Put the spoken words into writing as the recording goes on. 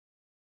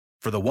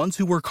For the ones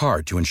who work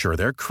hard to ensure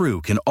their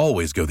crew can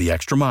always go the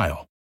extra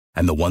mile,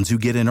 and the ones who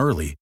get in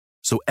early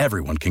so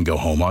everyone can go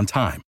home on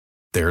time,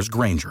 there's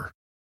Grainger,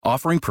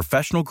 offering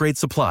professional-grade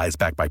supplies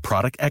backed by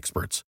product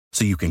experts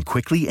so you can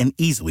quickly and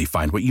easily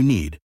find what you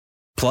need.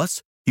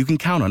 Plus, you can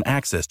count on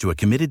access to a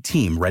committed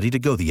team ready to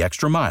go the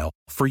extra mile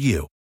for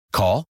you.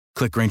 Call,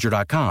 click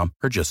Grainger.com,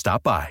 or just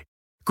stop by.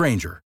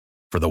 Grainger,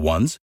 for the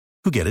ones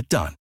who get it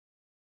done.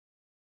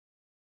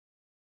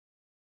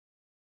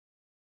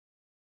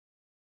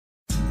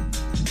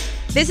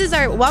 This is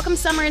our welcome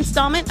summer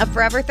installment of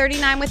Forever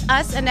 39 with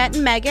us, Annette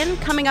and Megan.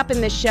 Coming up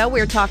in this show,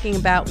 we're talking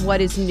about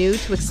what is new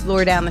to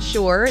explore down the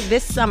shore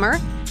this summer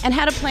and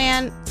how to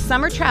plan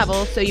summer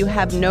travel so you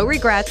have no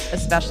regrets,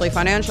 especially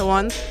financial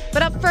ones.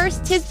 But up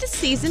first, 'tis the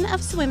season of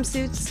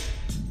swimsuits.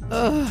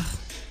 Ugh.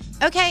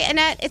 Okay,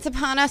 Annette, it's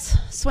upon us.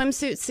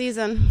 Swimsuit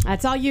season.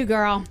 That's all you,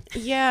 girl.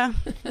 Yeah.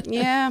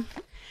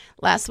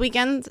 Last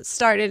weekend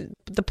started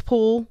the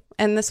pool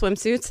and the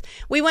swimsuits.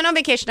 We went on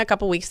vacation a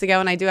couple weeks ago,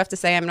 and I do have to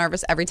say I'm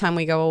nervous every time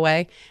we go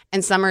away,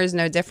 and summer is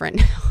no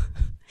different.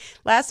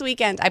 Last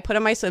weekend, I put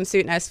on my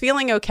swimsuit, and I was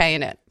feeling okay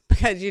in it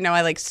because,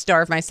 I like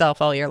starve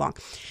myself all year long.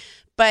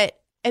 But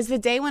as the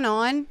day went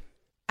on,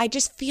 I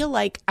just feel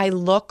like I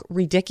look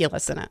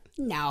ridiculous in it.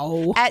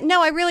 No.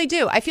 No, I really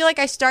do. I feel like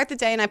I start the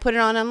day, and I put it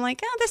on, and I'm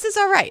like, oh, this is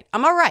all right.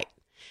 I'm all right.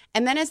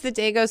 And then as the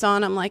day goes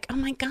on, I'm like, oh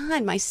my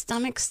God, my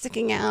stomach's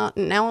sticking out.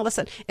 And now all of a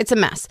sudden, it's a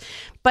mess.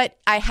 But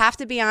I have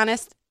to be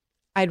honest,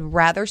 I'd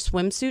rather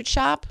swimsuit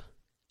shop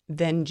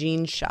than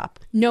jeans shop.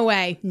 No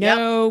way.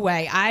 No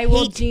way. I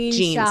will jeans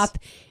shop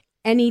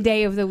any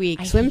day of the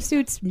week.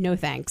 Swimsuits, no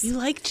thanks. You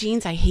like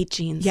jeans? I hate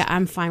jeans. Yeah,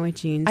 I'm fine with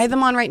jeans. I have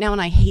them on right now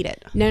and I hate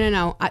it.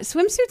 No.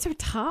 Swimsuits are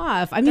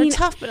tough. They're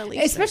tough, but at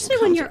least especially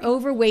when you're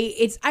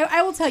overweight.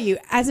 I will tell you,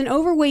 as an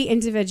overweight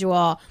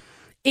individual,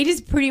 it is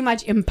pretty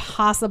much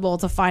impossible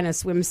to find a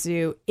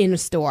swimsuit in a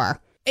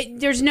store.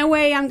 There's no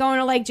way I'm going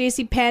to like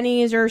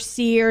JCPenney's or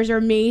Sears or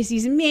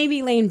Macy's.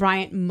 Maybe Lane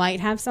Bryant might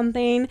have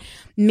something,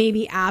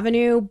 maybe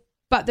Avenue,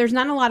 but there's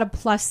not a lot of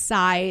plus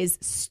size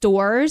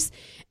stores.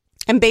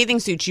 And bathing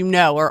suits,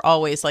 are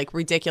always like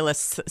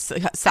ridiculous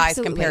size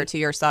Absolutely. Compared to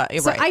your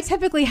size. So right. I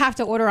typically have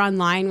to order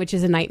online, which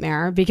is a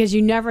nightmare because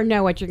you never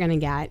know what you're going to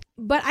get.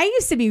 But I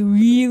used to be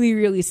really,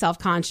 really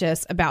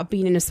self-conscious about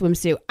being in a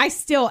swimsuit. I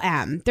still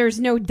am. There's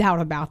no doubt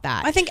about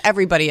that. I think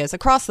everybody is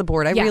across the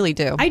board. I really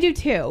do. I do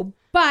too.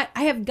 But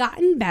I have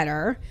gotten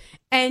better.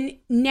 And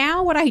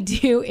now what I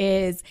do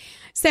is,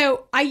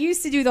 so I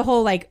used to do the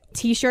whole like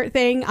t-shirt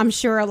thing. I'm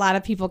sure a lot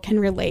of people can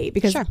relate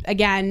because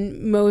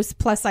again, most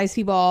plus size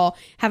people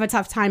have a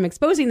tough time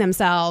exposing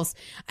themselves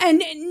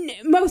and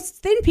most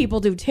thin people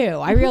do too.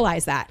 I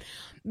realize that.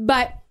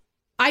 But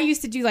I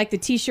used to do like the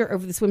t-shirt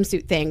over the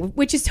swimsuit thing,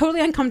 which is totally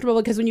uncomfortable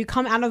because when you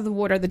come out of the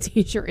water, the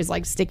t-shirt is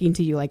like sticking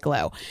to you like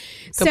glue.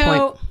 Good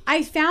point.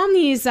 I found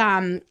these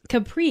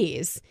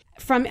capris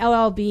from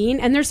LL Bean,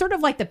 and they're sort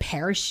of like the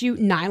parachute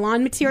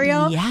nylon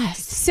material.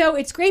 Yes. So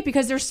it's great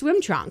because they're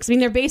swim trunks. I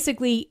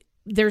mean,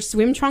 they're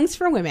swim trunks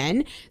for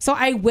women. So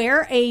I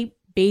wear a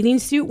bathing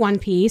suit one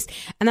piece,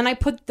 and then I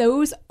put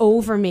those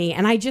over me,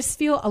 and I just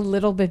feel a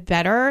little bit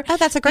better. Oh,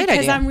 that's a great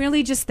idea. Because I'm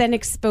really just then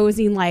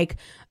exposing like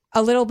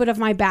a little bit of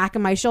my back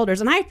and my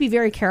shoulders. And I have to be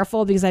very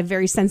careful because I have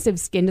very sensitive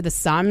skin to the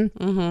sun.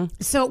 Mm-hmm.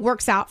 So it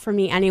works out for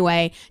me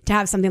anyway to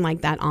have something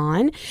like that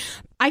on.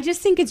 I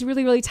just think it's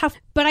really, really tough.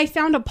 But I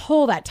found a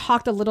poll that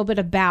talked a little bit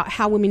about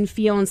how women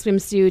feel in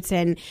swimsuits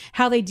and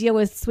how they deal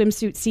with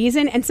swimsuit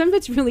season. And some of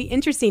it's really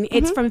interesting. Mm-hmm.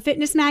 It's from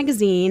Fitness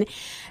Magazine.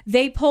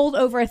 They polled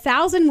over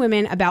 1,000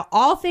 women about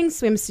all things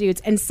swimsuits,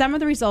 and some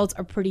of the results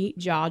are pretty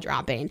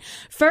jaw-dropping.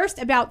 First,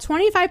 about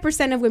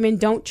 25% of women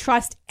don't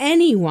trust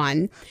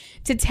anyone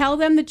to tell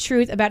them the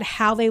truth about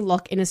how they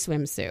look in a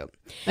swimsuit.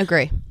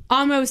 Agree.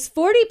 Almost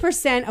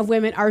 40% of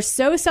women are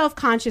so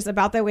self-conscious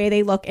about the way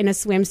they look in a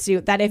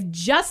swimsuit that if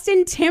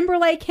Justin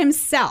Timberlake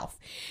himself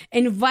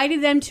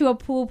invited them to a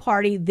pool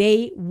party,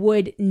 they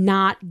would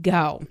not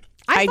go.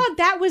 I thought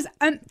that was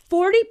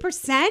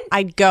 40%.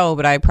 I'd go,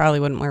 but I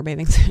probably wouldn't wear a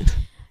bathing suit.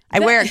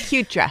 I'd wear a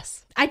cute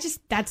dress.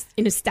 That's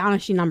an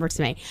astonishing number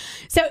to me.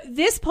 So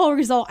this poll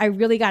result I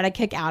really got a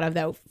kick out of,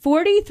 though.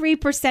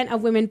 43%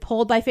 of women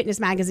polled by Fitness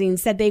Magazine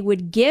said they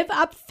would give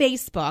up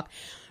Facebook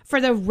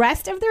for the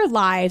rest of their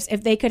lives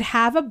if they could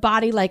have a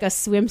body like a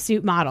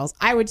swimsuit model's.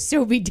 I would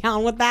so be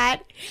down with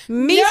that.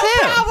 Me too.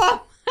 Problem.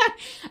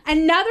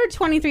 Another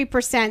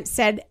 23%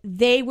 said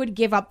they would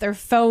give up their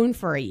phone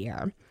for a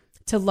year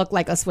to look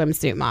like a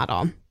swimsuit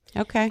model.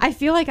 Okay. I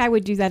feel like I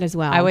would do that as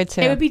well. I would too.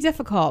 It would be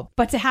difficult,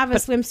 but to have a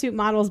swimsuit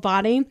model's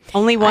body.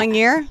 Only 1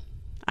 year?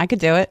 I could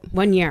do it.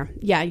 1 year.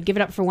 Yeah, you give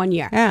it up for 1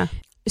 year. Yeah.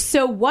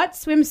 So what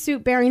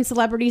swimsuit bearing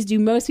celebrities do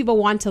most people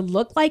want to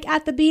look like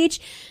at the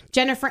beach?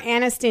 Jennifer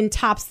Aniston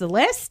tops the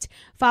list,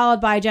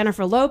 followed by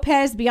Jennifer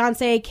Lopez,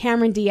 Beyonce,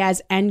 Cameron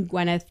Diaz, and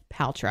Gwyneth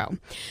Paltrow.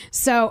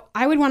 So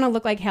I would want to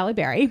look like Halle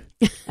Berry.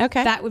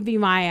 Okay. That would be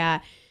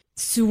my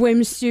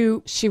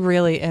swimsuit. She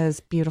really is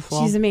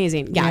beautiful. She's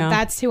amazing. Yeah,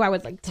 that's who I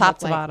would like to top look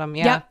to like. bottom.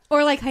 Yeah. Yep.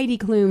 Or like Heidi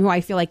Klum, who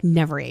I feel like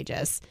never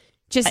ages.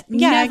 just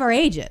Yeah, never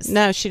ages.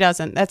 No, she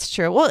doesn't. That's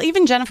true. Well,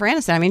 even Jennifer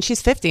Aniston. I mean,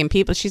 she's 50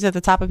 and she's at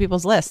the top of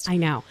people's list. I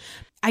know.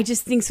 I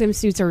just think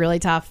swimsuits are really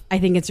tough. I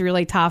think it's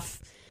really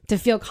tough to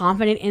feel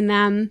confident in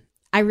them.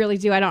 I really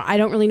do. I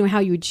don't really know how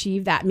you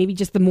achieve that. Maybe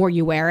just the more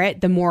you wear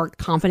it, the more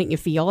confident you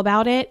feel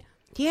about it.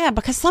 Yeah,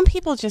 because some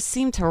people just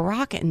seem to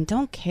rock it and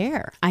don't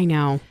care. I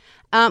know.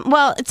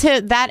 Well,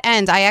 to that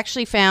end, I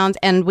actually found,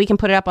 and we can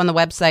put it up on the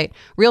website,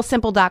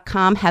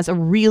 realsimple.com has a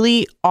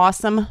really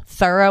awesome,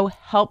 thorough,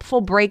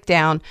 helpful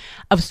breakdown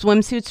of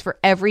swimsuits for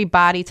every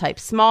body type.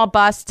 Small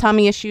bust,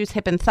 tummy issues,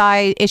 hip and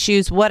thigh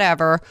issues,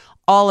 whatever,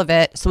 all of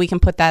it. So we can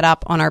put that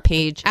up on our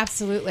page.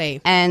 Absolutely.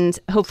 And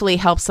hopefully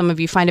help some of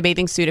you find a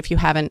bathing suit if you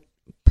haven't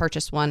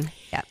purchased one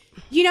yet.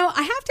 You know,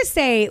 I have to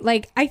say,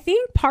 like, I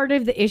think part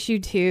of the issue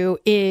too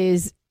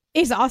is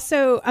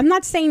also, I'm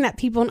not saying that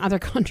people in other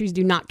countries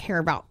do not care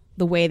about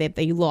the way that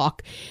they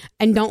look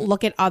and don't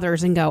look at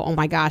others and go, oh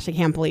my gosh, I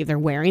can't believe they're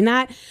wearing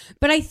that.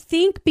 But I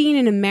think being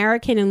an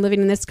American and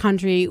living in this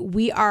country,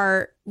 we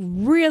are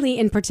really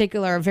in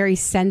particular very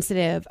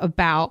sensitive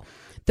about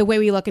the way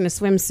we look in a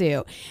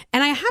swimsuit.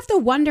 And I have to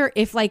wonder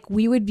if like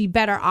we would be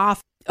better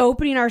off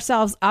opening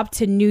ourselves up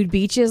to nude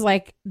beaches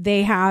like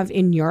they have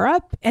in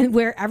Europe, and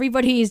where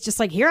everybody is just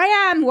like, here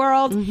I am,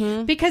 world.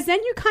 Because then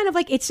you kind of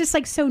like, it's just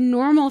like so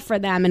normal for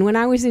them. And when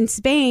I was in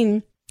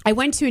Spain, I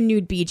went to a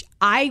nude beach.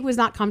 I was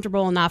not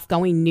comfortable enough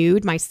going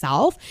nude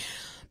myself,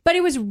 but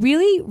it was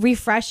really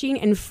refreshing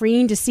and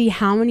freeing to see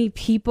how many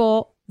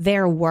people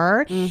there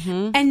were.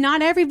 And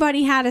not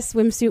everybody had a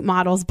swimsuit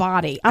model's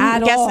body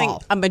I'm guessing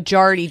a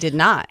majority did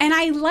not. And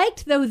I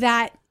liked, though,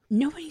 that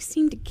nobody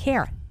seemed to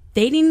care.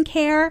 They didn't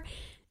care.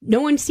 No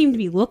one seemed to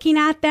be looking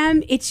at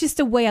them. It's just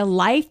a way of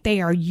life.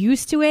 They are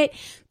used to it.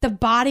 The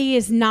body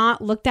is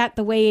not looked at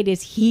the way it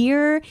is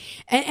here.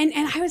 And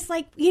I was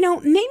like, you know,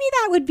 maybe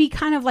that would be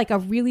kind of like a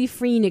really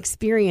freeing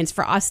experience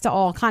for us to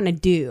all kind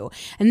of do.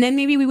 And then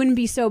maybe we wouldn't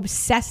be so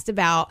obsessed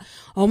about,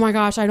 oh my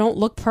gosh, I don't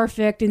look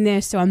perfect in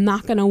this, so I'm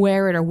not going to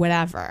wear it or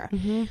whatever.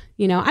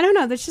 You know, I don't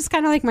know. That's just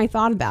kind of like my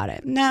thought about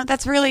it. No,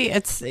 that's really,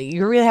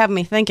 you really have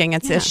me thinking.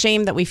 It's a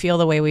shame that we feel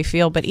the way we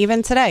feel. But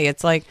even today,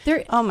 it's like,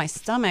 oh, my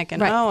stomach,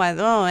 and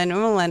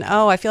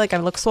I feel like I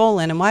look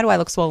swollen. And why do I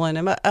look swollen?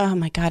 And oh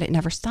my God, it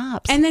never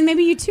stops. And then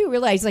maybe you too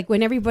realize, like,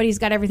 when everybody's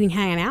got everything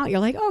hanging out, you're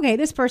like, okay,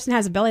 this person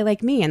has a belly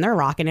like me and they're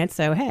rocking it.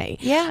 So, hey.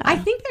 Yeah. I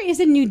think there is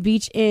a nude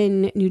beach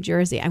in New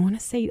Jersey. I want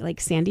to say like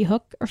Sandy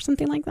Hook or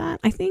something like that.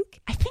 I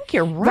think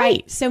you're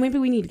right. So maybe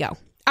we need to go.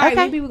 All right,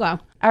 maybe we'll go.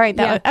 All right.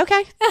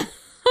 Okay.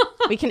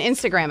 We can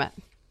Instagram it.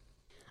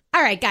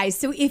 All right, guys.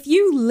 So if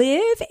you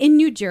live in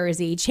New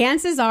Jersey,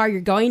 chances are you're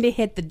going to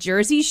hit the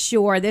Jersey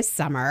Shore this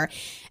summer.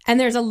 And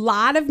there's a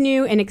lot of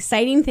new and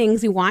exciting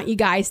things we want you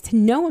guys to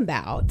know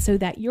about so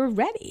that you're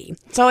ready.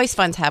 It's always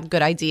fun to have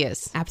good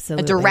ideas.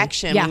 Absolutely. A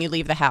direction when you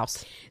leave the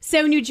house.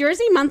 So New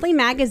Jersey Monthly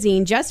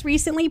Magazine just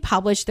recently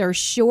published their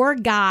Shore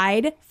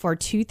Guide for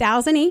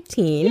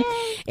 2018. Yay.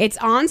 It's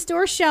on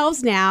store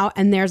shelves now,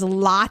 and there's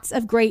lots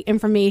of great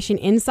information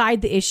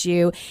inside the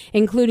issue,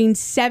 including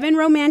 7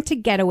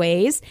 romantic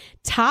getaways,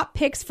 top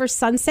picks for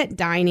sunset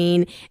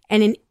dining,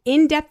 and an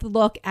in-depth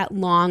look at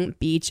Long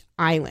Beach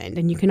Island.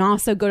 And you can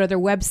also go to their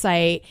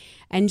website,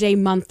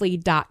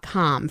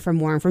 njmonthly.com, for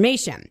more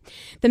information.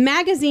 The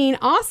magazine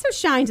also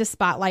shines a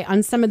spotlight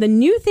on some of the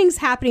new things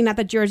happening at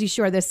the Jersey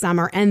Shore this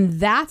summer, and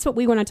that's what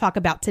we want to talk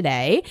about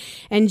today.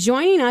 And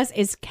joining us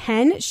is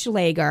Ken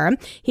Schlager.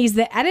 He's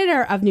the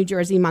editor of New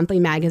Jersey Monthly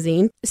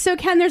Magazine. So,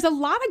 Ken, there's a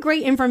lot of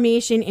great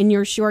information in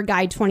your Shore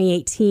Guide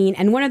 2018,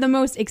 and one of the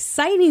most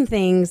exciting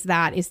things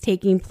that is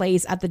taking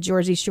place at the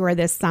Jersey Shore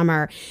this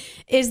summer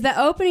is the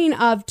opening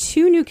of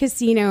 2 new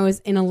casinos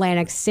in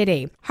Atlantic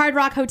City, Hard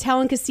Rock Hotel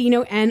and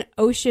Casino and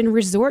Ocean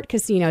Resort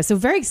Casino. So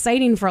very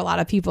exciting for a lot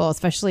of people,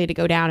 especially to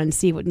go down and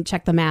see and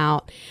check them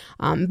out.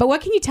 But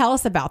what can you tell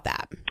us about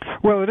that?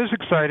 Well, it is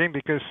exciting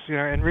because, you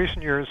know, in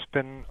recent years,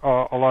 been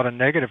a lot of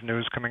negative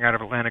news coming out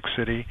of Atlantic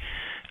City.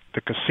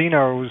 The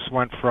casinos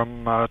went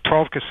from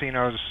 12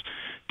 casinos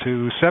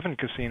to 7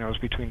 casinos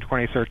between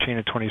 2013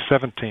 and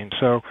 2017.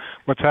 So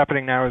what's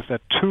happening now is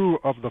that 2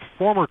 of the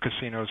former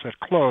casinos that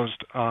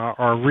closed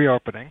are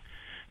reopening.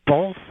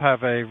 Both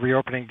have a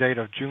reopening date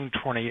of June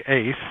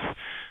 28th.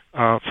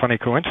 Funny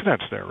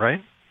coincidence there,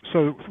 right?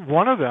 So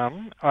one of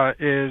them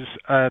is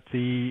at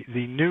the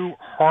new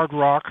Hard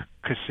Rock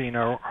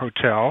Casino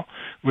Hotel,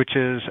 which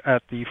is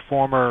at the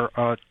former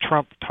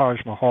Trump Taj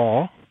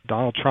Mahal.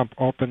 Donald Trump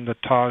opened the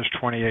Taj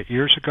 28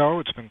 years ago.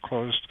 It's been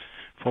closed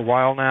for a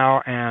while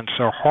now, and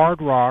so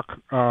Hard Rock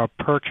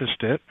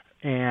purchased it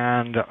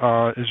and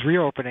is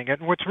reopening it.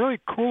 And what's really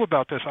cool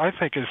about this, I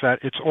think, is that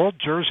it's all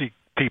Jersey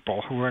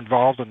people who are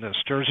involved in this,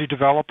 Jersey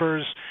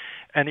developers,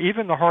 and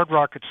even the Hard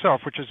Rock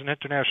itself, which is an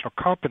international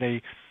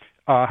company,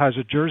 has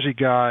a Jersey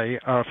guy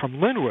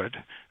from Linwood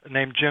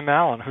named Jim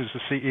Allen, who's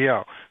the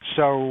CEO.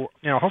 So,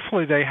 you know,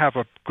 hopefully they have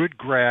a good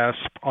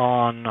grasp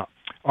on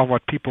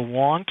what people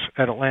want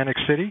at Atlantic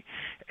City,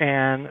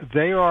 and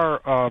they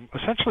are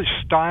essentially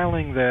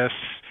styling this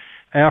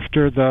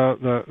after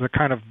the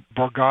kind of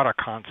Borgata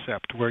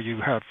concept, where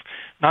you have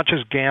not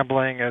just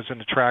gambling as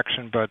an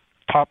attraction, but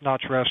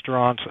top-notch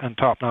restaurants and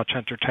top-notch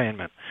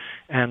entertainment.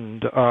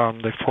 And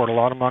they've poured a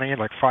lot of money,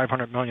 like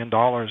 $500 million,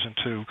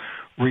 into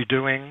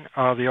redoing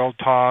the old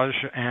Taj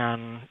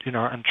and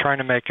trying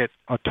to make it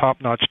a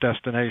top-notch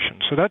destination.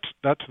 So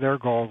that's their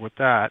goal with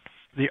that.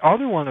 The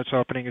other one that's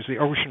opening is the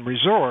Ocean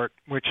Resort,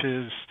 which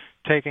is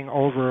taking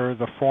over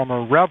the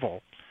former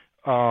Revel.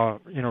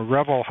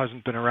 Revel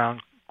hasn't been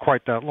around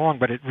quite that long,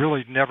 but it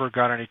really never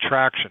got any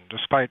traction,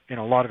 despite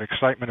a lot of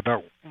excitement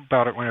about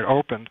it when it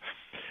opened.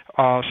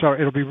 So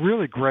it'll be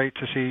really great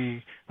to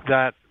see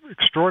that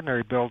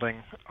extraordinary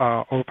building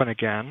open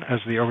again as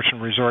the Ocean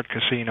Resort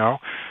Casino.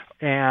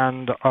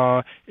 And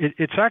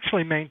it's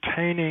actually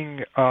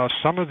maintaining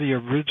some of the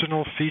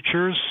original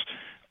features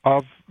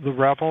of the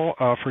Revel.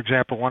 For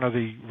example, one of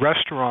the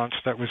restaurants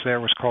that was there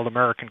was called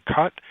American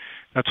Cut.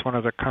 That's one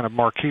of the kind of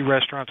marquee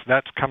restaurants.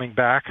 That's coming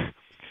back.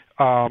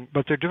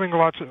 But they're doing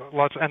lots,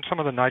 and some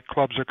of the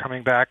nightclubs are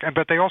coming back.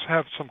 But they also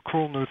have some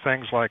cool new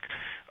things like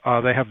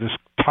they have this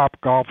Top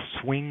Golf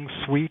swing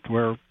suite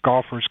where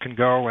golfers can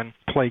go and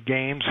play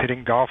games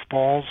hitting golf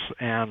balls,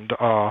 and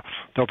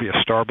there'll be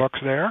a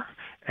Starbucks there.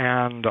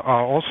 And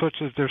all sorts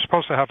of, they're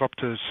supposed to have up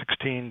to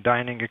 16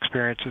 dining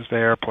experiences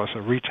there, plus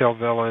a retail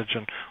village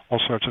and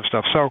all sorts of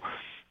stuff. So,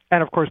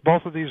 and of course,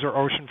 both of these are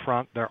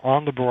oceanfront. They're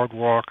on the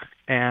boardwalk,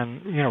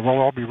 and we'll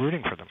all be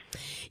rooting for them.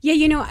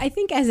 Yeah, I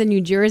think as a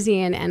New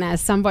Jerseyan and as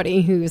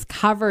somebody who's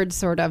covered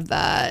sort of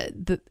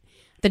the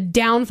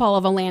downfall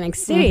of Atlantic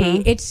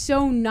City, it's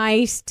so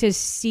nice to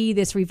see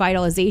this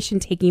revitalization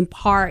taking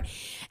part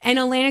and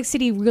Atlantic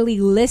City really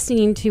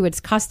listening to its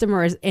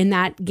customers in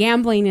that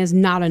gambling is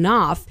not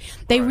enough.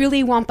 They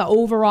really want the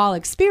overall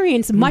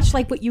experience, much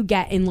like what you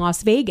get in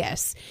Las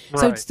Vegas.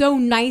 So it's so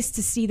nice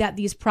to see that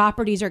these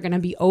properties are going to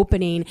be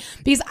opening,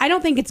 because I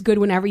don't think it's good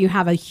whenever you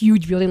have a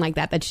huge building like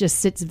that just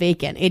sits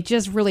vacant. It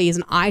just really is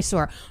an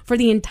eyesore for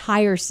the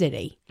entire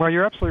city. Well,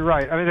 you're absolutely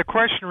right. I mean, the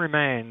question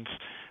remains,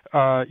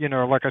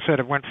 like I said,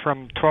 it went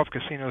from 12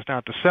 casinos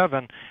down to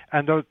 7,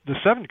 and the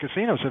 7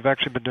 casinos have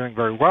actually been doing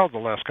very well the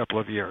last couple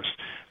of years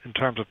in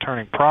terms of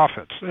turning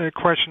profits. The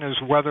question is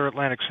whether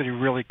Atlantic City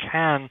really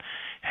can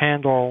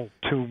handle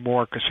 2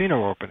 more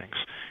casino openings.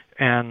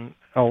 And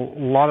a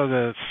lot of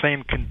the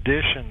same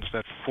conditions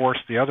that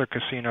forced the other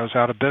casinos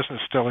out of business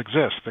still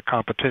exist. The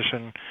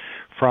competition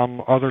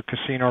from other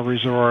casino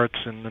resorts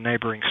in the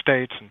neighboring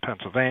states, in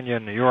Pennsylvania,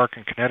 New York,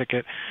 and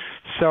Connecticut.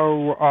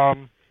 So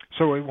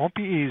it won't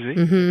be easy.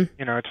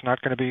 It's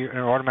not going to be an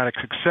automatic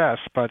success,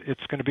 but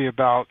it's going to be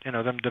about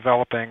them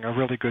developing a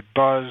really good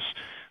buzz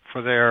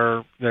for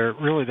their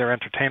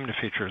entertainment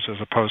features as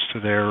opposed to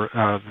their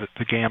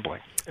the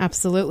gambling.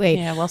 Absolutely.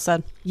 Yeah, well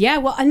said. Yeah,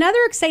 well, another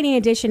exciting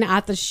addition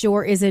at the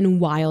shore is in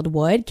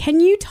Wildwood. Can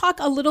you talk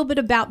a little bit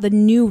about the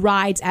new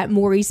rides at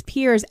Maurice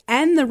Piers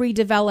and the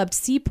redeveloped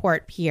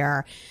Seaport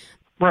Pier?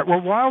 Right.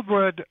 Well,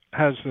 Wildwood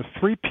has the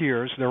 3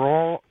 piers. They're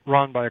all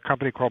run by a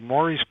company called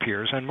Maurice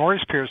Piers, and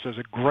Maurice Piers does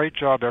a great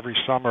job every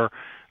summer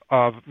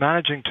of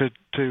managing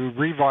to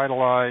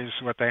revitalize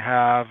what they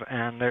have,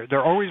 and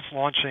they're always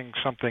launching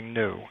something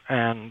new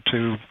and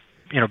to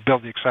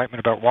build the excitement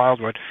about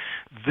Wildwood.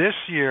 This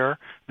year,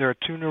 there are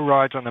 2 new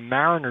rides on the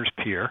Mariners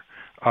Pier,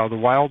 the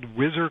Wild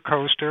Whizzer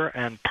Coaster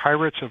and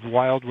Pirates of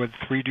Wildwood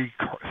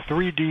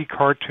 3D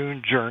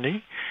cartoon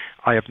journey.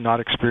 I have not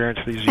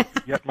experienced these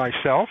yet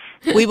myself.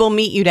 We will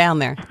meet you down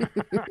there.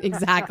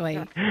 Exactly.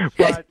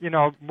 But,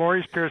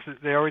 Maurice Piers,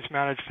 they always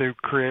manage to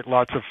create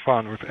lots of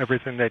fun with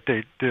everything that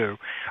they do.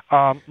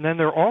 And then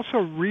they're also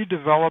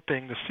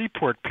redeveloping the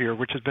Seaport Pier,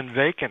 which has been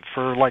vacant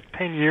for like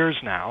 10 years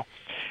now.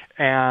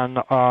 And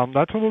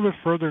that's a little bit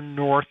further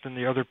north than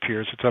the other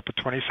piers. It's up at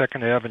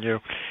 22nd Avenue.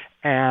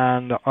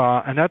 And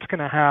that's going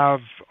to have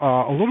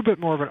a little bit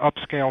more of an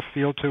upscale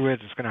feel to it.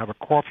 It's going to have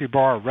a coffee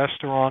bar, a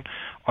restaurant,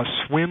 a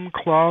swim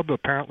club.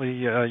 Apparently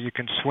you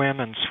can swim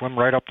and swim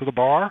right up to the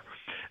bar,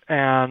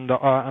 and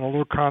a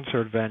little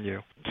concert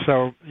venue.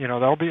 So,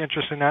 that'll be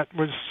interesting.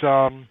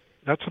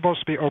 That's supposed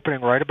to be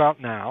opening right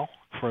about now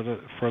for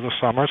the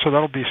summer, so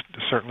that'll be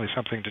certainly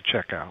something to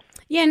check out.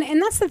 Yeah,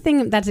 and that's the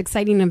thing that's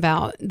exciting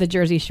about the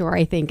Jersey Shore,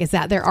 I think, is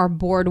that there are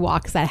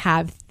boardwalks that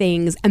have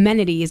things,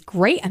 amenities,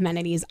 great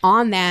amenities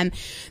on them,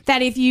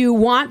 that if you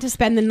want to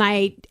spend the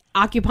night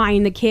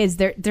occupying the kids,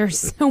 there's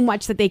so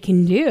much that they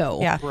can do.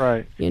 Yeah.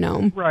 Right.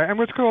 Right. And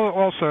what's cool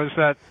also is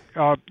that,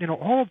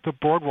 all of the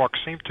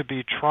boardwalks seem to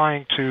be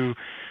trying to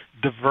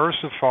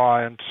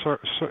diversify in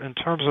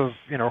terms of,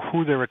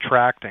 who they're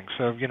attracting.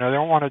 So, they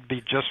don't want to be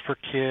just for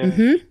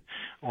kids.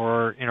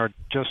 Or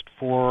just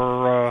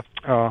for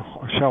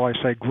shall I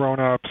say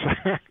grown-ups,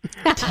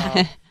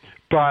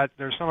 but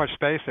there's so much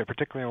space there,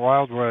 particularly in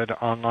Wildwood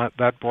on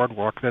that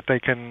boardwalk, that they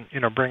can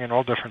bring in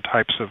all different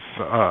types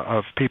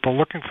of people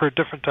looking for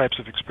different types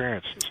of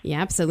experiences.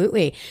 Yeah,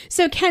 absolutely.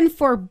 So Ken,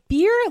 for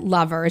beer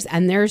lovers,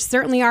 and there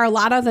certainly are a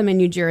lot of them in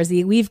New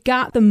Jersey, we've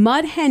got the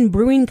Mud Hen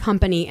Brewing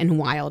Company in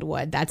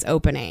Wildwood that's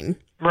opening.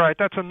 Right,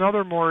 that's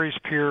another Maury's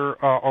Pier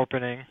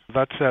opening.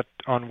 That's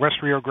on West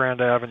Rio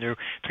Grande Avenue.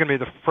 It's going to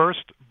be the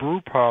first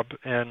brew pub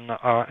in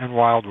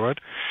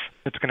Wildwood.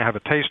 It's going to have a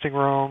tasting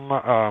room,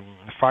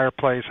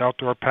 fireplace,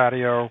 outdoor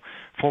patio,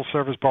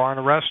 full-service bar, and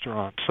a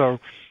restaurant. So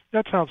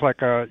that sounds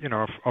like a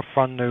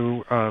fun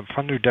new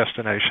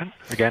destination.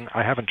 Again,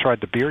 I haven't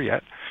tried the beer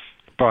yet,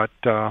 but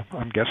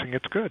I'm guessing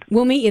it's good.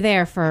 We'll meet you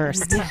there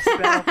first.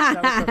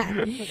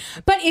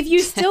 But if you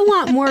still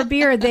want more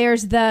beer,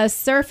 there's the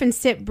Surf and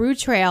Sip Brew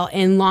Trail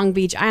in Long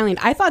Beach Island.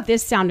 I thought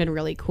this sounded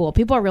really cool.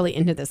 People are really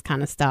into this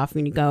kind of stuff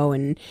when you go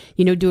and,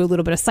 do a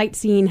little bit of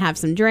sightseeing, have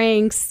some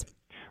drinks.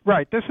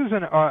 Right. This is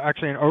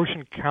actually an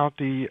Ocean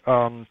County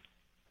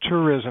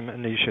tourism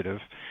initiative.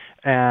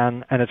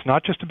 And it's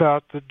not just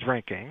about the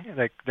drinking.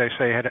 They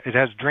say it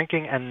has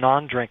drinking and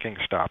non-drinking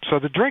stops. So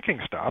the drinking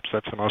stops,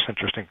 that's the most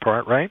interesting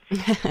part, right?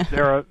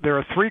 There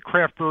are 3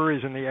 craft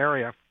breweries in the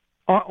area.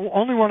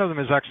 Only one of them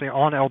is actually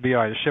on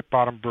LBI, the Ship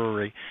Bottom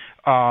Brewery.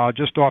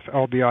 Just off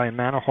LBI in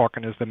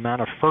Manahawkin is the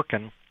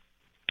Manafurkin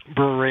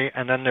Brewery,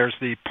 and then there's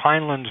the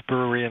Pinelands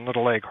Brewery in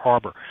Little Egg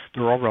Harbor.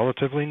 They're all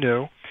relatively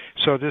new.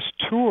 So this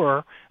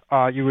tour,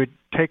 you would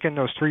take in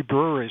those 3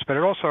 breweries, but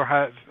it also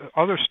has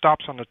other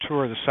stops on the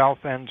tour, the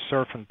South End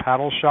Surf and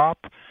Paddle Shop,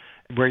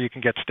 where you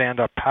can get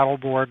stand-up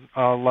paddleboard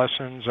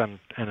lessons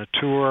and a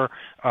tour.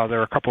 There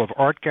are a couple of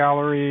art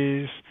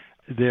galleries.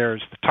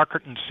 There's the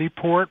Tuckerton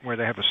Seaport, where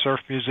they have a surf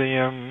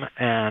museum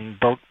and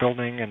boat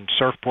building and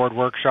surfboard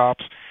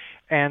workshops.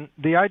 And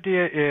the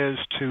idea is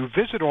to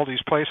visit all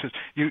these places.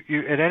 You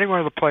at any one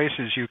of the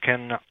places, you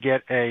can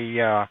get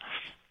a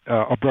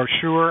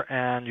brochure,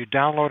 and you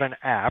download an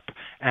app.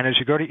 And as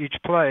you go to each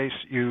place,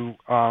 you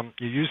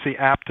use the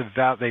app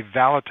to they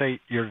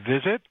validate your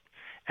visit.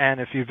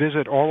 And if you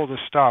visit all of the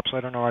stops, I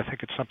don't know, I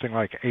think it's something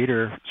like 8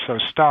 or so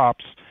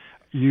stops,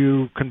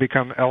 you can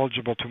become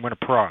eligible to win a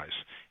prize.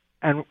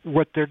 And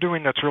what they're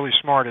doing that's really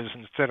smart is,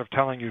 instead of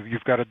telling you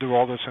you've got to do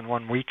all this in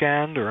one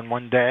weekend or in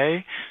one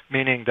day,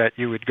 meaning that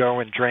you would go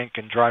and drink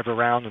and drive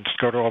around and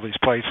go to all these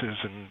places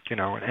and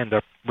and end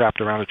up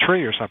wrapped around a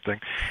tree or something,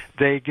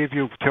 they give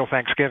you till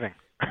Thanksgiving.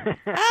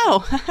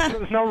 Oh. So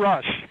there's no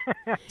rush.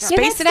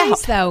 Space it out.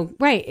 Nice, though.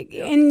 Right.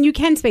 Yeah. And you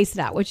can space it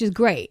out, which is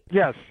great.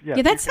 Yes.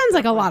 Yeah, that sounds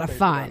like a lot of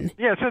fun.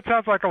 Yes, it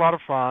sounds like a lot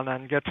of fun,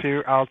 and gets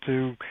you out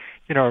to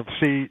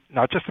see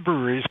not just the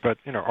breweries, but,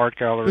 art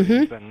galleries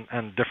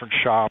and different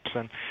shops.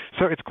 And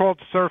so it's called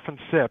Surf and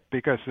Sip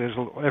because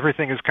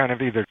everything is kind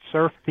of either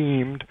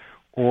surf-themed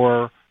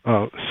or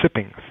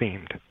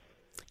sipping-themed.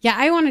 Yeah,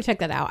 I want to check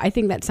that out. I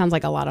think that sounds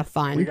like a lot of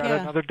fun. We got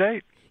another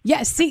date.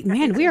 Yeah, see,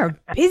 man, we are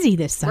busy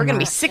this summer. We're going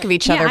to be sick of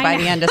each other by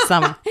the end of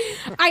summer.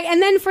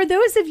 And then for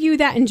those of you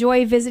that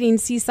enjoy visiting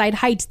Seaside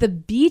Heights, the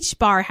Beach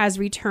Bar has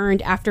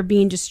returned after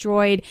being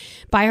destroyed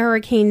by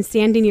Hurricane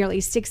Sandy nearly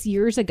 6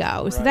 years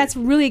ago. Right. So that's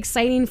really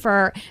exciting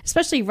for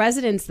especially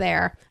residents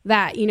there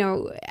that,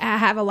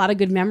 have a lot of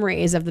good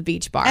memories of the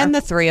Beach Bar. And the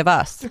 3 of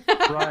us.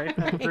 Right,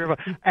 and the 3 of us.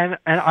 And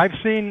I've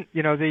seen,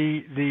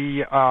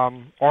 the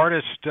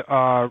artist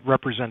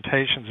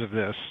representations of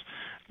this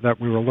that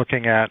we were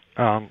looking at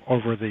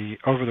over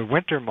the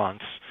winter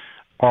months.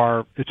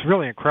 It's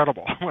really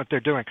incredible what they're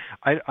doing.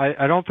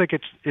 I don't think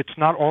it's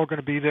not all going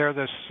to be there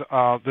this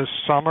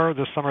summer.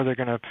 This summer they're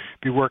going to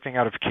be working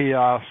out of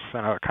kiosks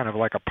and a kind of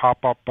like a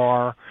pop-up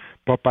bar.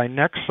 But by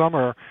next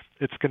summer,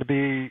 it's going to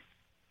be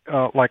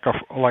like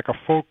a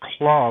full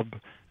club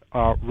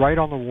right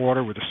on the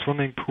water with a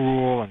swimming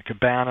pool and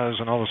cabanas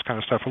and all this kind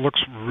of stuff. It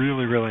looks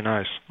really, really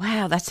nice.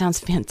 Wow, that sounds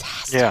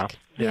fantastic. Yeah.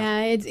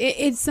 Yeah,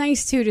 it's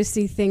nice too to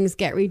see things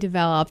get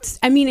redeveloped.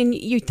 I mean, and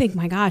you think,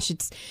 my gosh,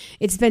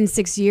 it's been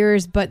 6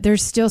 years, but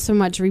there's still so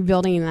much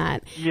rebuilding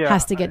that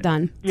has to get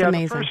done. It's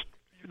amazing.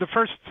 The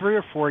first 3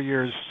 or 4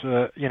 years,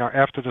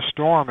 after the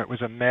storm, it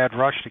was a mad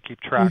rush to keep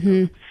track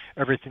of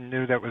everything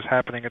new that was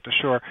happening at the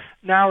shore.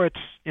 Now it's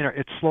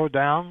slowed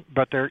down,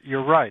 but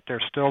you're right.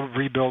 There's still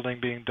rebuilding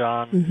being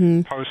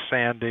done post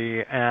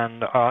Sandy,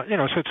 and so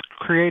it's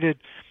created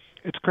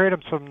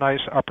some nice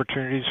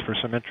opportunities for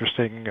some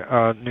interesting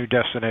new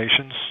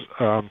destinations.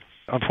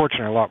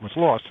 Unfortunately, a lot was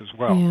lost as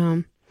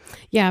well.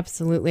 Yeah,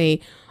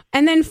 absolutely.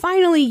 And then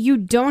finally, you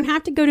don't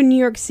have to go to New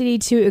York City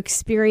to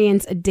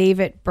experience a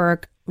David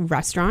Burke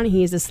restaurant.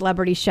 He is a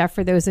celebrity chef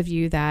for those of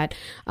you that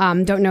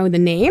don't know the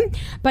name.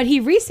 But he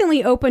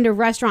recently opened a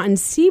restaurant in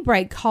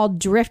Seabright called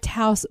Drift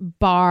House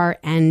Bar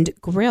and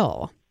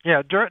Grill.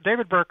 Yeah,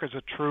 David Burke is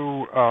a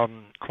true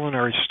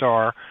culinary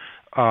star.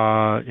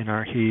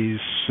 He's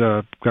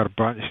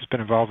he's been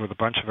involved with a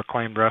bunch of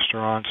acclaimed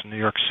restaurants in New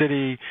York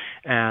City,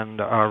 and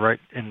right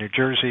in New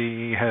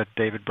Jersey, he had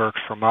David Burke's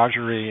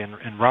Fromagerie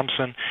in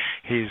Rumson.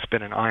 He's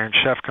been an Iron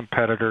Chef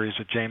competitor. He's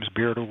a James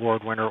Beard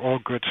Award winner. All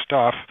good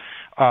stuff.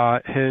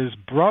 His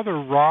brother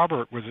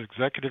Robert was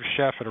executive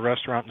chef at a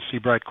restaurant in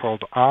Seabright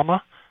called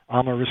Ama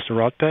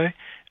Ristorante.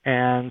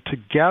 And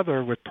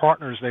together with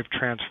partners, they've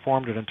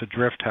transformed it into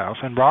Drift House.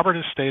 And Robert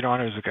has stayed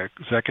on as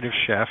executive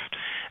chef,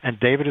 and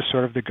David is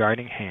sort of the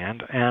guiding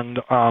hand. And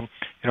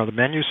the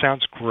menu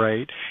sounds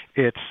great.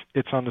 It's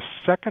on the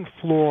second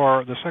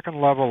floor, the second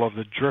level of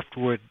the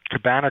Driftwood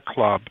Cabana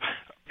Club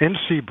in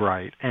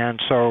Seabright,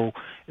 and so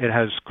it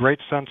has great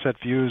sunset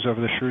views over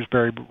the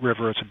Shrewsbury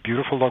River. It's a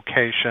beautiful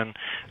location.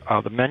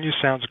 The menu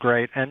sounds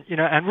great, and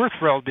and we're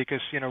thrilled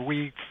because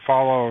we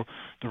follow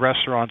the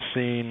restaurant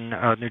scene.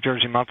 New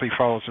Jersey Monthly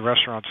follows the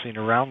restaurant scene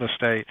around the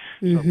state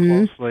so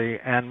closely,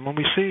 and when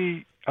we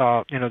see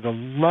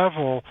the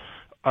level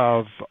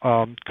of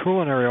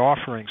culinary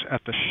offerings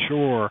at the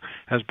shore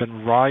has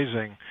been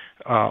rising,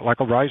 like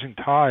a rising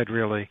tide,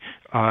 really,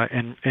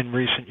 in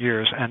recent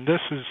years. And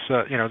this is,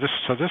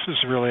 this is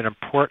really an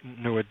important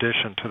new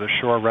addition to the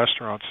shore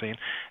restaurant scene.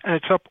 And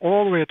it's up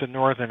all the way at the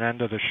northern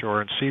end of the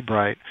shore in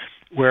Seabright,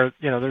 where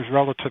there's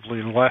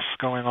relatively less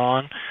going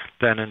on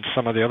than in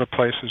some of the other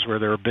places where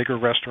there are bigger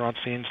restaurant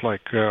scenes,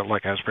 like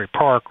Asbury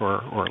Park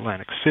or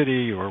Atlantic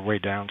City or way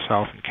down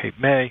south in Cape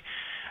May.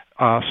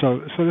 So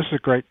this is a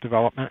great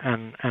development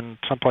and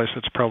someplace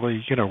that's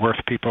probably worth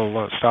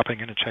people stopping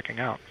in and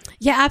checking out.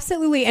 Yeah,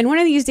 absolutely. And one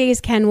of these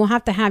days, Ken, we'll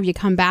have to have you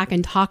come back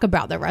and talk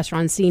about the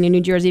restaurant scene in New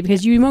Jersey,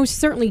 because you most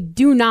certainly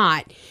do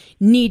not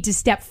need to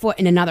step foot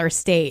in another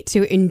state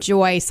to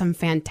enjoy some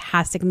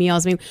fantastic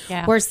meals. I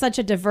mean, we're such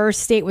a diverse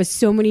state with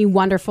so many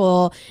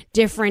wonderful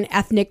different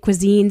ethnic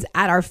cuisines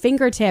at our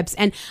fingertips.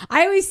 And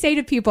I always say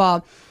to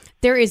people,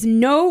 there is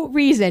no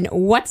reason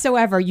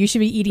whatsoever you should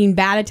be eating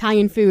bad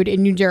Italian food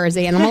in New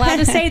Jersey. And I'm allowed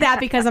to say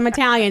that because I'm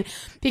Italian,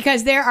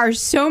 because there are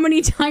so many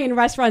Italian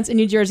restaurants in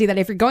New Jersey that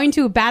if you're going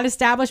to a bad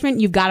establishment,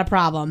 you've got a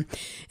problem.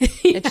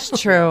 It's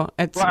true.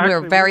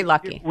 We're very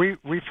lucky.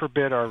 We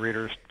forbid our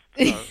readers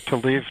to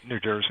leave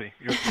New Jersey.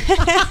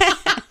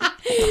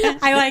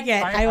 I like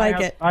it. I like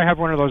it. I have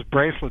one of those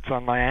bracelets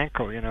on my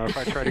ankle, if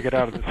I try to get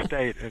out of the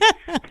state.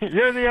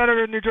 You're the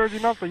editor of New Jersey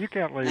Monthly. You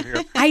can't leave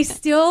here.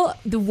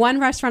 The one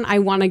restaurant I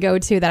want to go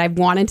to that I've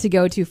wanted to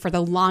go to for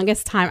the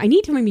longest time, I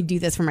need to maybe do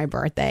this for my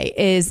birthday,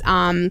 is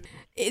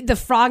the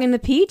Frog and the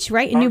Peach,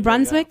 right, in New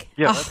Brunswick?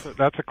 Yeah,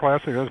 that's a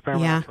classic. That's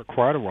been around for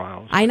quite a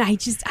while. So.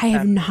 I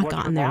have not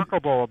gotten there. What's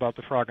remarkable about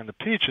the Frog and the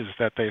Peach is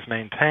that they've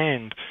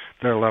maintained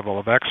their level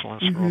of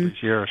excellence for all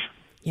these years.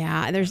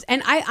 Yeah,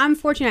 I'm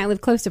fortunate. I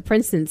live close to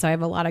Princeton, so I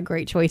have a lot of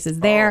great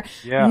choices there.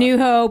 Yeah. New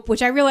Hope,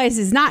 which I realize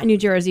is not in New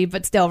Jersey,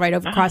 but still right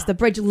over across the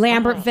bridge.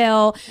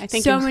 Lambertville. I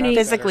think you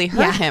physically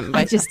hurt him.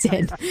 I just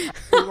did.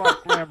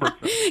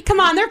 Lambertville. Come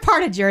on, they're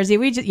part of Jersey.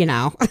 We just,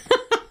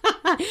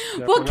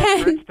 Well,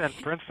 Ken.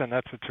 Princeton,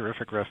 that's a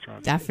terrific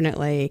restaurant.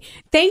 Definitely.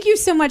 Thank you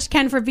so much,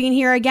 Ken, for being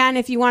here again.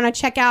 If you want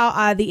to check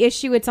out the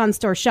issue, it's on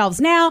store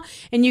shelves now.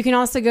 And you can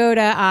also go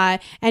to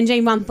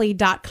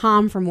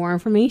njmonthly.com for more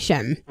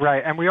information.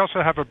 Right. And we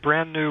also have a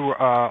brand new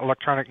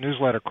electronic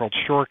newsletter called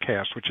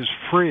Shorecast, which is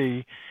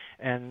free.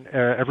 And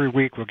every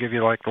week we'll give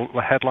you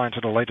the headlines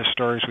of the latest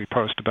stories we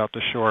post about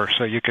the shore.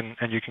 So you can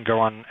go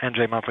on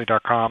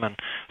njmonthly.com and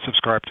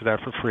subscribe to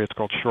that for free. It's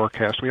called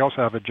Shorecast. We also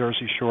have a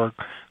Jersey Shore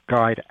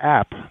Guide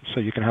app,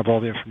 so you can have all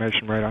the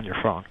information right on your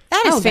phone.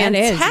 That is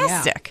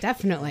fantastic. Yeah,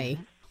 definitely.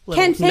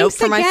 Ken, thanks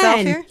for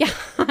myself here. Yeah.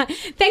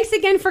 Thanks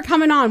again for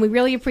coming on. We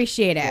really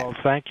appreciate it. Well,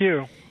 thank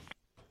you.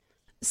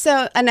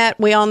 So, Annette,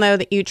 we all know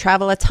that you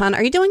travel a ton.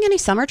 Are you doing any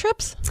summer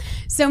trips?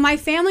 So my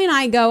family and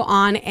I go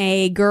on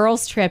a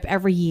girls' trip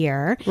every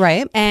year.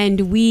 Right. And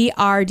we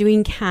are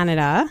doing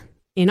Canada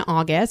in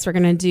August. We're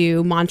going to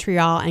do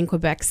Montreal and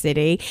Quebec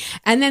City.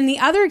 And then the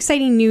other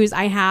exciting news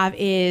I have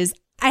is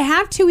I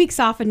have 2 weeks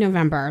off in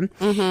November.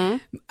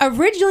 Mm-hmm.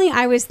 Originally,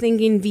 I was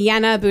thinking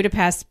Vienna,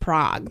 Budapest,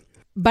 Prague.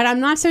 But I'm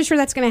not so sure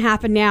that's going to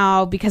happen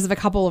now because of a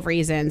couple of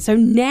reasons. So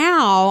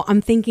now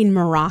I'm thinking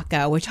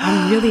Morocco, which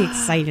I'm really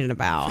excited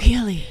about.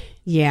 Really?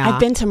 Yeah. I've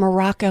been to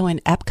Morocco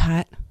and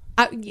Epcot.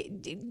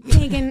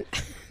 Megan,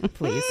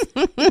 please.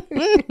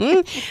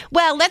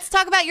 Well, let's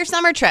talk about your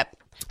summer trip.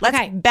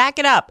 Let's back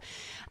it up.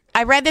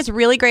 I read this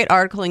really great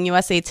article in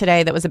USA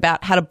Today that was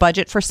about how to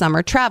budget for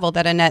summer travel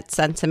that Annette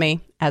sent to me,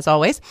 as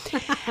always.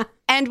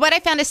 And what I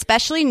found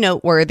especially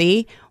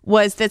noteworthy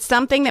was that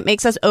something that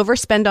makes us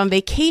overspend on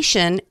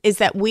vacation is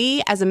that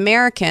we as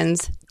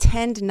Americans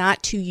tend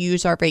not to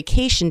use our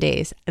vacation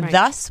days. Right.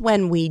 Thus,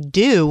 when we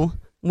do,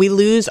 we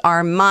lose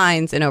our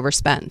minds and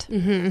overspend.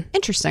 Mm-hmm.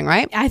 Interesting,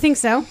 right? I think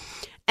so.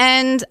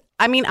 And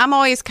I mean, I'm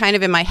always kind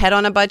of in my head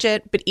on a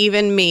budget, but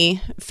even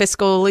me,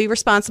 fiscally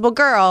responsible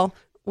girl,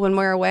 when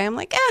we're away, I'm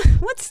like,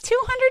 what's $200?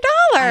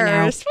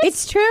 I know.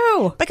 It's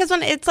true. Because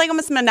when it's like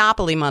almost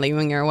Monopoly money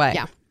when you're away.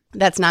 Yeah.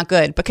 That's not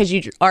good because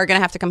you are going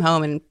to have to come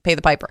home and pay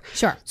the piper.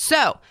 Sure.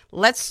 So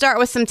let's start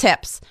with some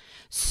tips.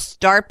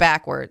 Start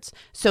backwards.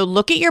 So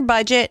look at your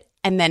budget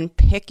and then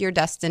pick your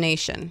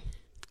destination.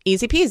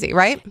 Easy peasy,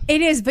 right?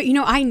 It is, but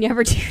I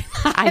never do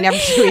that. I never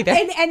do either.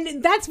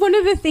 And that's one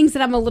of the things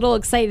that I'm a little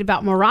excited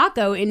about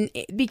Morocco,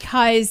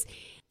 because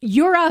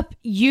Europe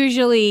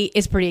usually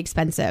is pretty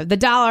expensive. The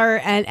dollar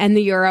and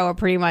the euro are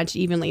pretty much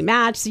evenly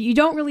matched. So you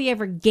don't really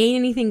ever gain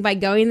anything by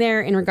going there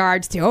in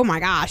regards to, oh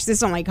my gosh,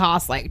 this only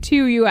costs like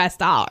 $2 US.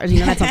 That's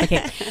not the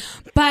case.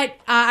 But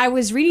I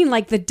was reading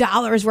the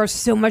dollar is worth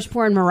so much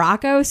more in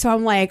Morocco. So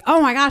I'm like,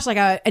 oh my gosh,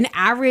 an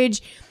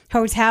average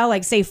hotel,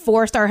 like say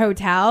 4-star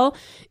hotel,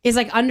 is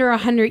like under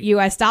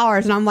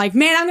 $100 and I'm like,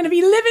 man, I'm gonna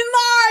be living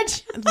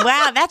large.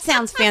 Wow, that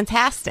sounds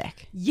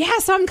fantastic. Yeah,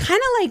 so I'm kind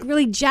of like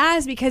really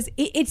jazzed because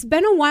it's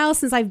been a while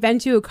since I've been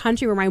to a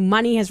country where my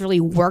money has really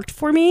worked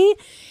for me.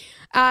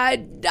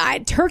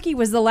 Turkey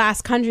was the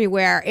last country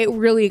where it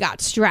really got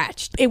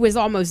stretched. It was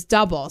almost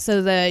double.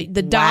 So the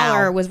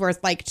dollar was worth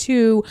like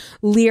 2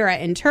 lira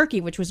in Turkey,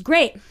 which was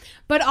great.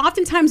 But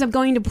oftentimes I'm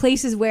going to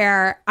places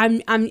where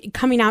I'm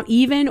coming out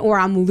even or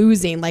I'm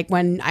losing, like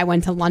when I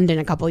went to London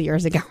a couple of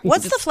years ago.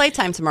 What's the flight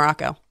time to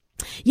Morocco?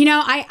 You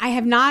know, I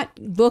have not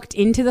looked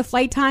into the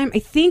flight time.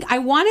 I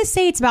want to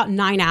say it's about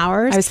 9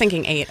 hours. I was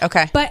thinking 8.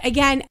 Okay. But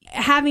again,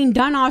 having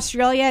done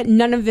Australia,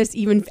 none of this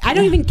I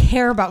don't even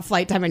care about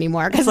flight time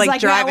anymore. It's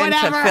like driving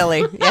to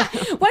Philly. Yeah.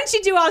 Once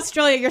you do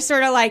Australia, you're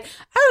sort of like,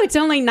 oh, it's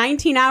only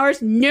 19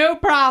 hours. No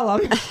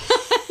problem.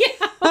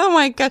 Oh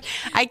my God.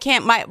 I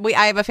can't.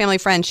 I have a family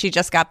friend. She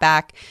just got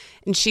back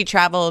and she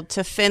traveled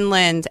to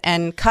Finland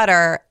and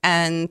Qatar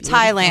and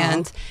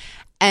Thailand.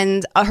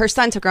 And her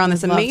son took her on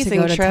this amazing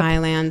trip. To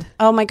Thailand.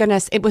 Oh my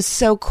goodness. It was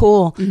so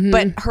cool.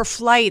 But her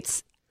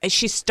flights,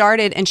 she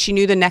started and she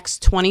knew the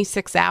next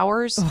 26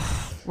 hours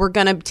were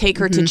going to take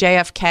her to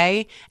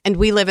JFK. And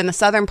we live in the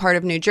southern part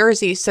of New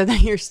Jersey. So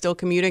then you're still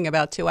commuting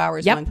about 2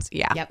 hours.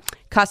 Yep.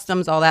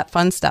 Customs, all that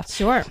fun stuff.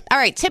 Sure. All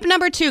right. Tip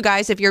number 2,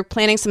 guys, if you're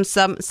planning some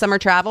summer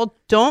travel,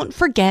 don't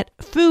forget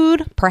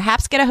food.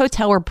 Perhaps get a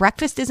hotel where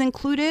breakfast is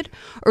included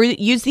or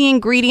use the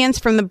ingredients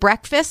from the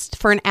breakfast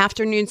for an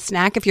afternoon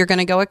snack if you're going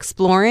to go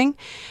exploring.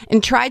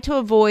 And try to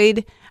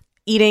avoid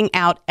eating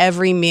out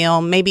every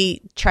meal.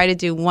 Maybe try to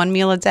do 1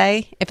 meal a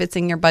day if it's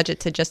in your budget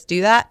to just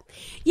do that.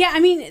 Yeah, I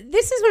mean,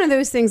 this is one of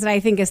those things that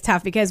I think is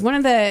tough because one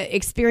of the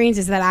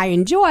experiences that I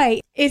enjoy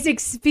is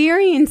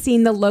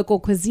experiencing the local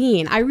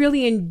cuisine. I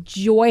really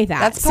enjoy that.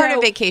 That's part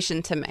of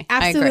vacation to me.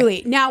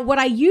 Absolutely. Now, what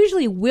I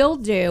usually will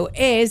do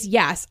is,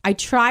 yes, I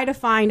try to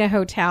find a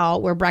hotel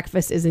where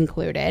breakfast is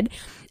included.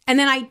 And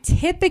then I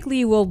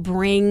typically will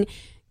bring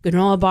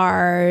granola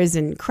bars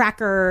and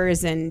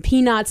crackers and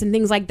peanuts and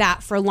things like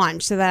that for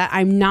lunch so that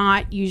I'm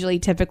not usually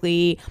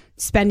typically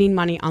spending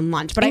money on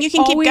lunch. But and I you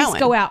can always keep going.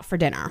 Go out for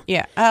dinner.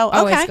 Yeah. Oh, okay.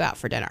 Always go out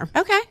for dinner.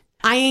 Okay.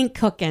 I ain't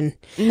cooking.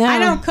 No. I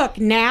don't cook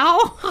now.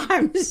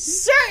 I'm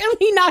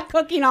certainly not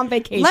cooking on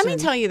vacation. Let me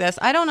tell you this.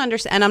 I don't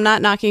understand. And I'm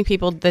not knocking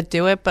people that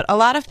do it, but a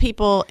lot of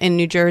people in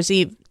New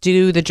Jersey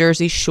do the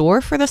Jersey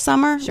Shore for the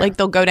summer. Sure. Like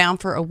they'll go down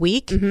for a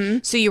week.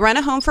 So you rent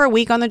a home for a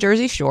week on the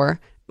Jersey Shore.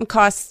 It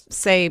costs,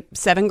 say,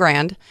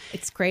 $7,000.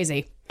 It's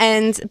crazy.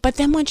 But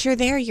then once you're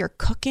there, you're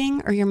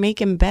cooking or you're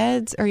making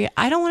beds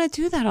I don't want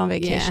to do that on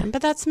vacation,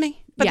 but that's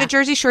me. But the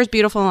Jersey Shore is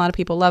beautiful and a lot of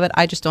people love it.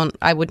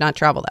 I would not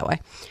travel that way.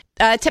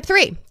 Tip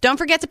 3, don't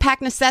forget to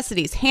pack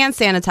necessities, hand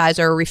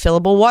sanitizer, a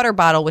refillable water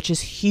bottle, which is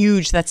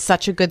huge. That's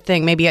such a good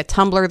thing. Maybe a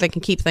tumbler that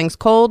can keep things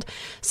cold.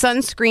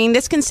 Sunscreen.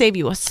 This can save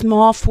you a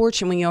small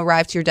fortune when you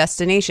arrive to your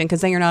destination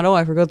because then you're not,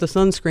 I forgot the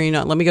sunscreen.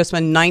 Let me go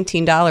spend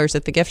 $19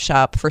 at the gift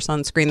shop for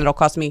sunscreen that'll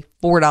cost me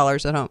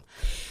 $4 at home.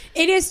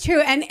 It is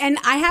true. And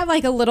I have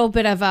like a little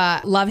bit of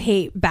a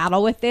love-hate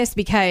battle with this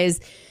because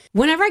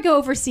whenever I go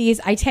overseas,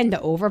 I tend to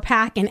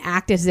overpack and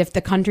act as if the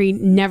country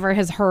never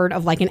has heard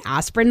of like an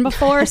aspirin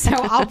before. So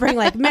I'll bring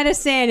like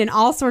medicine and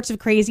all sorts of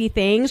crazy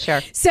things. Sure.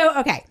 So,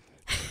 okay.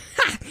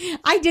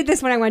 I did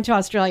this when I went to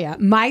Australia.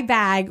 My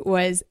bag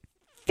was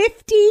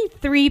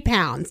 53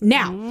 pounds.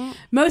 Now,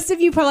 most of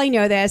you probably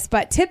know this,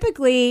 but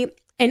typically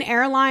an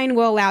airline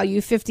will allow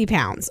you 50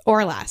 pounds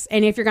or less.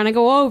 And if you're going to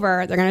go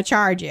over, they're going to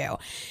charge you.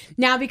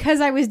 Now, because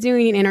I was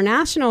doing an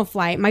international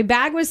flight, my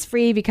bag was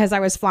free because I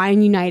was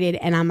flying United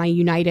and I'm a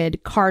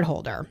United card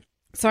holder.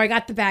 So I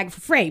got the bag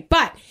for free.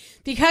 But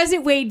because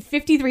it weighed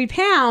 53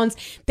 pounds,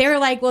 they were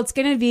like, well, it's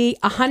going to be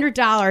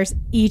 $100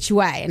 each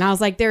way. And I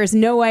was like, there is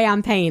no way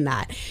I'm paying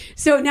that.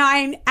 So now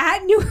I'm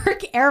at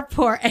Newark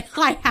Airport and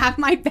I have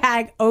my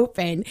bag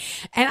open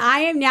and I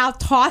am now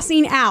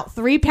tossing out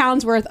 3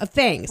 pounds worth of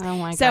things. Oh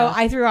my God. So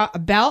I threw out a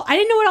belt. I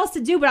didn't know what else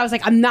to do, but I was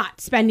like, I'm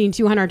not spending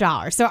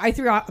 $200. So I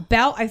threw out a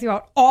belt. I threw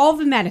out all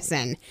the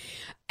medicine.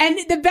 And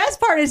the best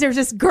part is there's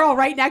this girl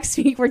right next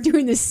to me. We're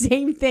doing the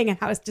same thing. And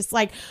I was just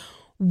like,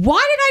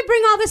 why did I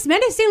bring all this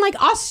medicine? Like,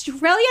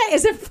 Australia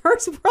is a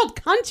first world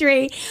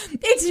country.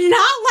 It's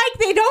not like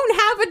they don't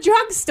have a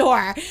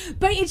drugstore.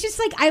 But it's just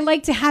like, I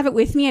like to have it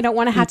with me. I don't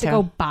want to have to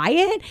go buy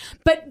it.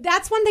 But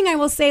that's one thing I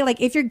will say,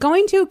 like, if you're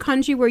going to a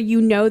country where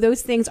you know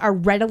those things are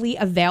readily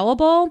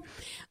available,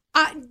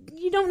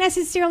 you don't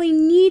necessarily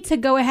need to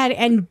go ahead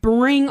and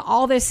bring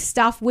all this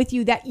stuff with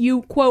you that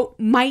you, quote,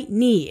 might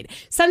need.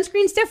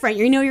 Sunscreen's different.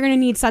 You know you're going to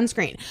need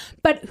sunscreen.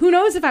 But who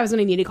knows if I was going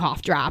to need a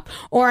cough drop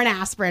or an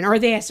aspirin or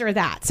this or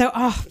that. So,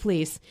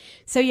 please.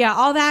 So, yeah,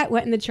 all that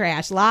went in the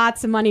trash.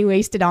 Lots of money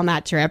wasted on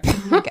that trip.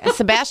 Okay.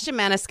 Sebastian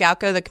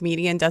Maniscalco, the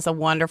comedian, does a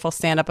wonderful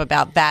stand-up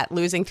about that,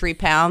 losing 3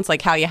 pounds,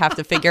 like how you have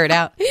to figure it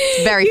out.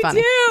 It's very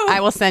funny. Do. I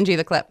will send you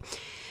the clip.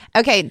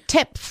 Okay,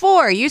 tip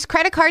 4, use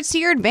credit cards to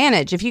your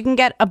advantage. If you can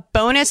get a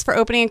bonus for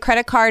opening a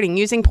credit card and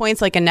using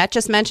points like Annette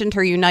just mentioned,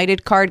 her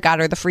United card got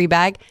her the free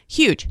bag.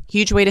 Huge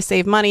way to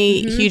save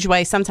money. Huge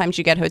way. Sometimes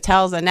you get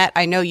hotels. Annette,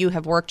 I know you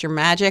have worked your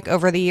magic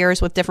over the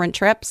years with different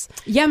trips.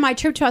 Yeah, my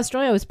trip to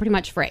Australia was pretty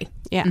much free.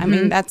 Yeah, I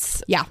mean,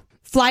 that's... Yeah,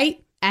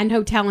 flight and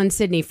hotel in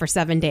Sydney for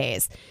 7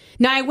 days.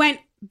 Now, I went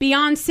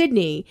beyond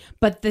Sydney,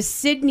 but the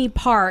Sydney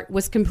part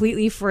was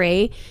completely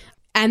free.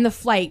 And the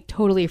flight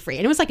totally free.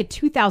 And it was like a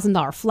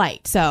 $2,000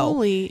 flight. So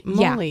holy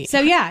moly. Yeah. So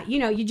yeah,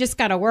 you just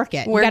got to work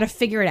it. You got to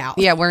figure it out.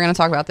 Yeah, we're going to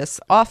talk about this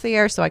off the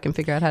air so I can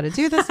figure out how to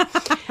do this.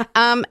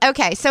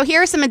 Okay, so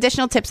here are some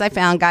additional tips I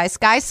found, guys.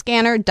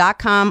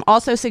 Skyscanner.com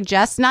also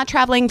suggests not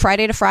traveling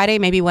Friday to Friday,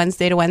 maybe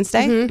Wednesday to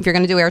Wednesday, if you're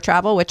going to do air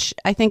travel, which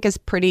I think is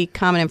pretty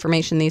common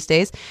information these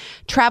days.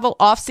 Travel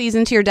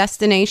off-season to your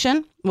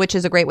destination, which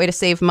is a great way to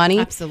save money.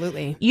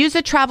 Absolutely. Use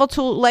a travel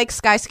tool like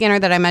Skyscanner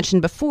that I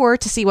mentioned before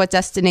to see what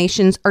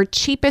destinations are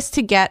cheapest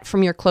to get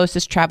from your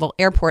closest travel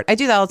airport. I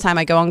do that all the time.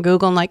 I go on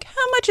Google and like,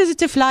 how much is it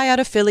to fly out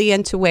of Philly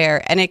and to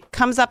where? And it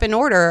comes up in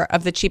order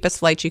of the cheapest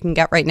flights you can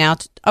get right now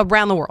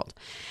around the world.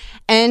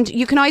 And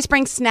you can always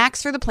bring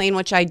snacks for the plane,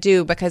 which I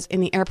do because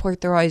in the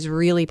airport, they're always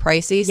really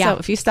pricey. Yeah. So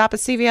if you stop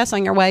at CVS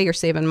on your way, you're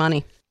saving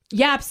money.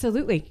 Yeah,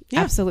 absolutely. Yeah.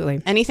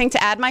 Absolutely. Anything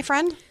to add, my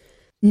friend?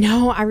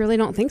 No, I really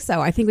don't think so.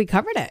 I think we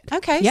covered it.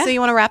 Okay, Yeah. so you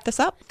want to wrap this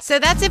up? So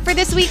that's it for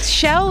this week's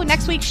show.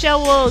 Next week's show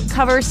will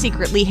cover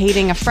secretly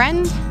hating a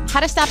friend,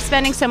 how to stop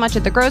spending so much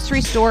at the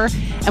grocery store,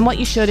 and what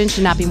you should and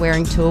should not be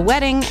wearing to a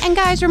wedding. And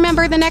guys,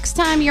 remember, the next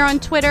time you're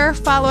on Twitter,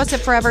 follow us at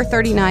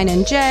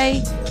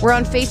Forever39NJ. We're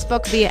on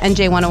Facebook via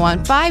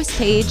NJ1015's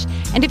page.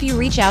 And if you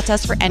reach out to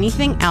us for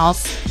anything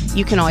else,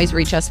 you can always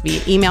reach us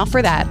via email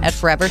for that at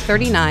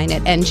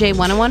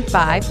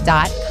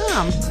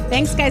Forever39@NJ1015.com.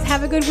 Thanks, guys.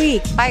 Have a good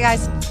week. Bye,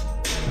 guys.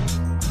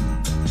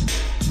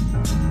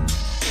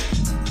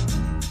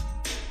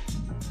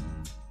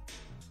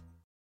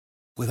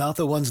 Without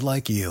the ones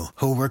like you,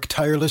 who work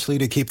tirelessly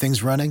to keep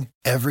things running,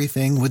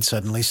 everything would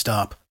suddenly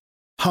stop.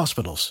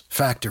 Hospitals,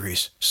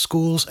 factories,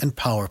 schools, and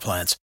power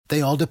plants,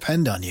 they all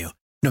depend on you.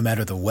 No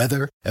matter the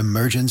weather,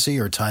 emergency,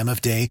 or time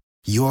of day,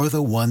 you're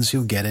the ones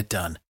who get it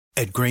done.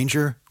 At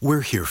Grainger,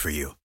 we're here for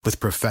you with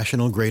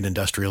professional-grade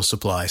industrial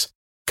supplies.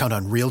 Count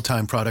on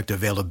real-time product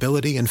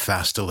availability and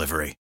fast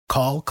delivery.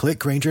 Call, click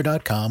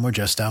Grainger.com, or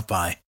just stop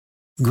by.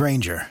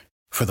 Grainger,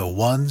 for the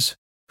ones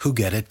who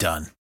get it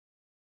done.